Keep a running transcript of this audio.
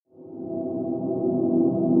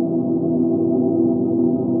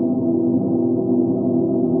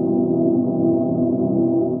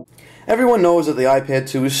Everyone knows that the iPad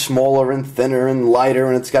 2 is smaller and thinner and lighter,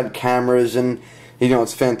 and it's got cameras, and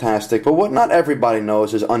it's fantastic. But what not everybody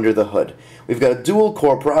knows is under the hood. We've got a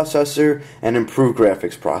dual-core processor and improved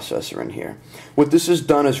graphics processor in here. What this has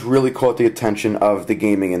done is really caught the attention of the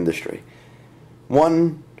gaming industry.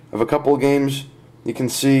 One of a couple of games you can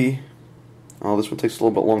see. Oh, this one takes a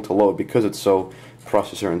little bit long to load because it's so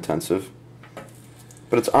processor intensive.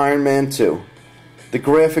 But it's Iron Man 2. The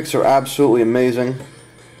graphics are absolutely amazing.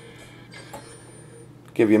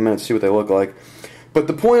 Give you a minute to see what they look like. But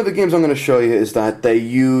the point of the games I'm going to show you is that they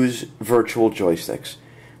use virtual joysticks.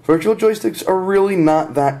 Virtual joysticks are really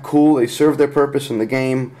not that cool. They serve their purpose in the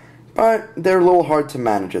game, but they're a little hard to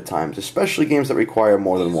manage at times, especially games that require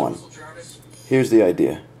more than one. Here's the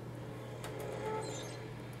idea.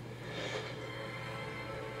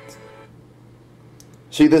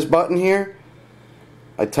 See this button here?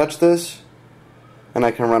 I touch this, and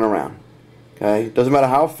I can run around. Okay? Doesn't matter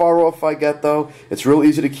how far off I get, though. It's real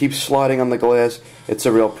easy to keep sliding on the glass. It's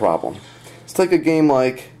a real problem. Let's take a game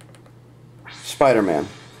like Spider-Man.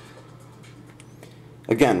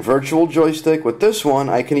 Again, virtual joystick. With this one,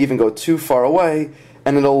 I can even go too far away,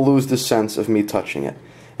 and it'll lose the sense of me touching it.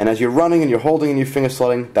 And as you're running and you're holding and you're finger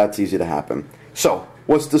sliding, that's easy to happen. So,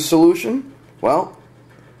 what's the solution? Well,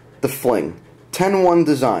 the Fling. TenOne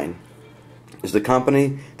Design is the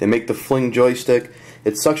company. They make the Fling joystick.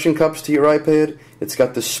 It suction cups to your iPad. It's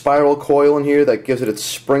got this spiral coil in here that gives it its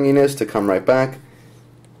springiness to come right back.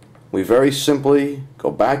 We very simply go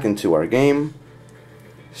back into our game,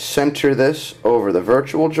 center this over the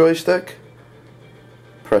virtual joystick,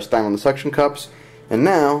 press down on the suction cups, and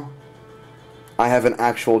now I have an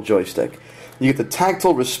actual joystick. You get the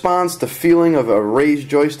tactile response, the feeling of a raised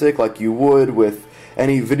joystick like you would with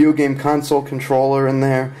any video game console controller in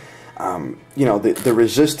there. The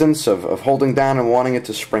resistance of holding down and wanting it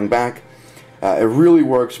to spring back. It really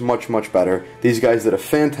works much, much better. These guys did a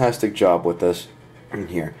fantastic job with this in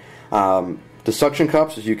here. The suction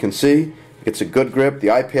cups, as you can see, it's a good grip. The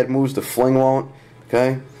iPad moves, the Fling won't.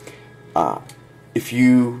 Okay. If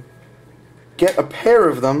you get a pair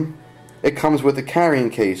of them, it comes with a carrying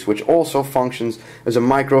case, which also functions as a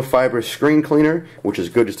microfiber screen cleaner, which is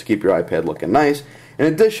good just to keep your iPad looking nice. In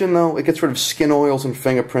addition, though, it gets rid of skin oils and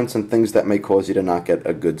fingerprints and things that may cause you to not get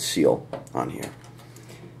a good seal on here.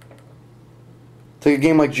 Take a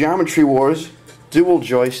game like Geometry Wars, dual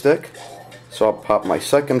joystick. So I'll pop my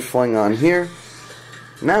second Fling on here.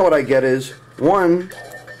 Now what I get is, one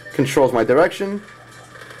controls my direction,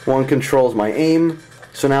 one controls my aim.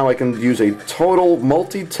 So now I can use a total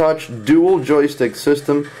multi-touch dual joystick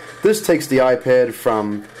system. This takes the iPad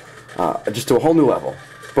from just to a whole new level.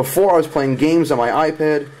 Before I was playing games on my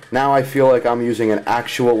iPad, now I feel like I'm using an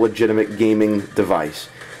actual legitimate gaming device.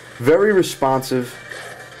 Very responsive.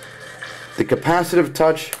 The capacitive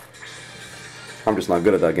touch, I'm just not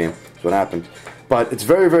good at that game, that's what happened. But it's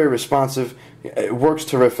very, very responsive. It works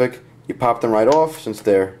terrific. You pop them right off since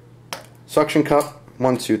they're suction cup,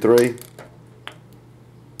 1, 2, 3,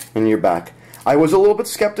 and you're back. I was a little bit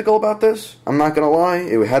skeptical about this, I'm not going to lie.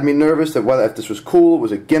 It had me nervous that whether if this was cool,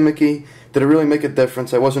 was it gimmicky, did it really make a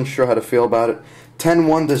difference? I wasn't sure how to feel about it.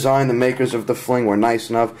 TenOne Design, the makers of the Fling, were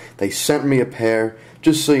nice enough. They sent me a pair.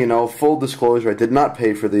 Just so you know, full disclosure, I did not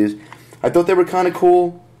pay for these. I thought they were kind of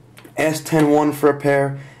cool. Asked TenOne for a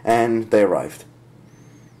pair, and they arrived.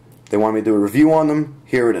 They wanted me to do a review on them.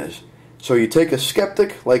 Here it is. So you take a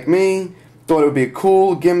skeptic like me, thought it would be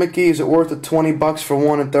cool, gimmicky. Is it worth it? 20 bucks for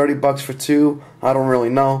one and 30 bucks for two? I don't really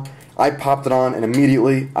know. I popped it on and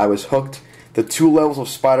immediately I was hooked. The 2 levels of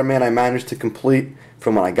Spider-Man I managed to complete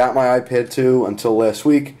from when I got my iPad 2 until last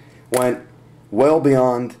week went well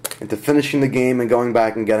beyond into finishing the game and going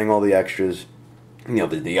back and getting all the extras. The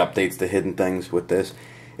updates, the hidden things with this.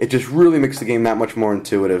 It just really makes the game that much more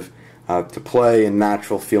intuitive to play and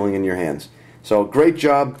natural feeling in your hands. So great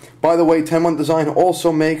job. By the way, TenOne Design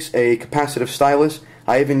also makes a capacitive stylus.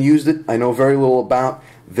 I haven't used it. I know very little about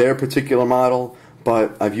their particular model,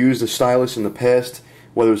 but I've used a stylus in the past,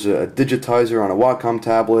 whether it's a digitizer on a Wacom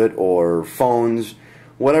tablet or phones,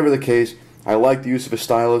 whatever the case. I like the use of a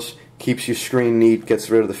stylus. Keeps your screen neat,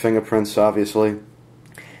 gets rid of the fingerprints, obviously,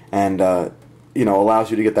 and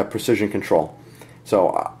allows you to get that precision control.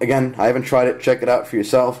 So again, I haven't tried it. Check it out for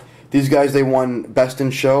yourself. These guys, they won Best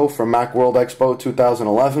in Show for Macworld Expo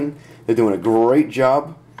 2011. They're doing a great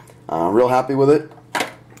job. Real happy with it.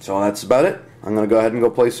 So that's about it. I'm going to go ahead and go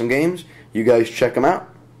play some games. You guys check them out,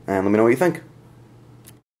 and let me know what you think.